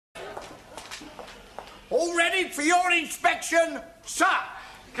All ready for your inspection, sir?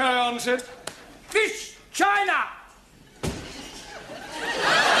 Carry on, Sid. Miss China!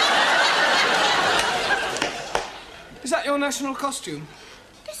 Is that your national costume?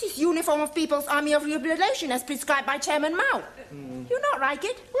 This is uniform of People's Army of Liberation as prescribed by Chairman Mao. You not like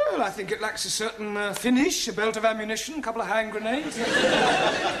it? Well, I think it lacks a certain finish, a belt of ammunition, a couple of hand grenades.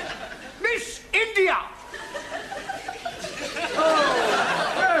 Miss India!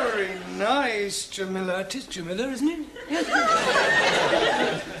 Oh, very nice, Jamila. It is Jamila, isn't it?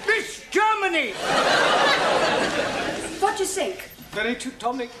 Miss Germany! What do you think? Very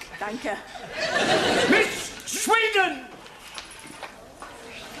Teutonic. Danke. Miss Sweden!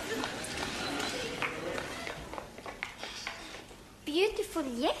 Beautiful,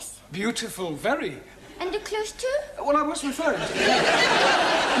 yes. Beautiful, very. And the clothes too? Well, I was referring to...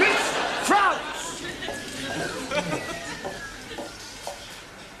 Miss France!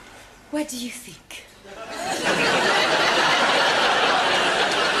 What do you think?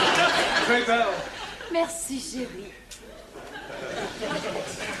 Très belle. Merci, chérie.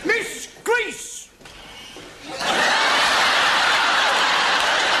 Miss Greece!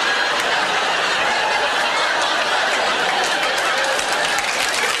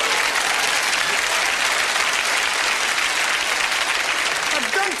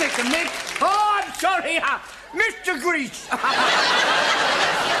 Don't take the mic. Oh, I'm sorry, Mr. Greece.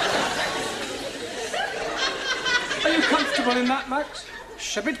 Are you comfortable in that, Max?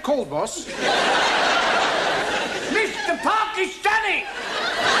 It's a bit cold, boss. Mr. Pakistani!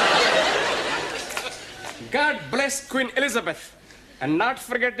 God bless Queen Elizabeth. And not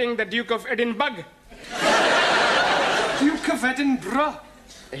forgetting the Duke of Edinburgh. Duke of Edinburgh.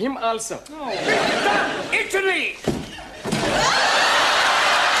 Him also. Mr. Italy!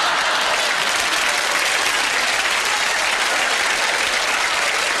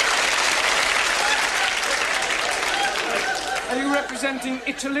 Are you representing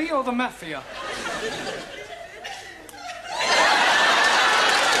Italy or the mafia?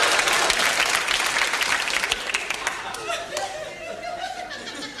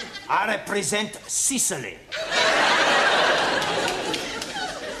 I represent Sicily.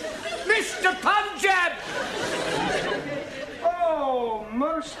 Mr. Punjab! Oh,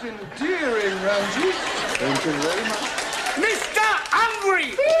 most endearing, Ramji. Thank you very much. Mr.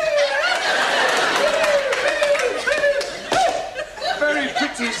 Hungary! Very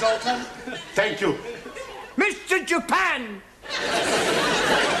pretty, Zoltan. Thank you. Mr. Japan!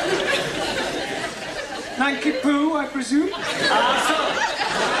 Nanki Poo, I presume? So,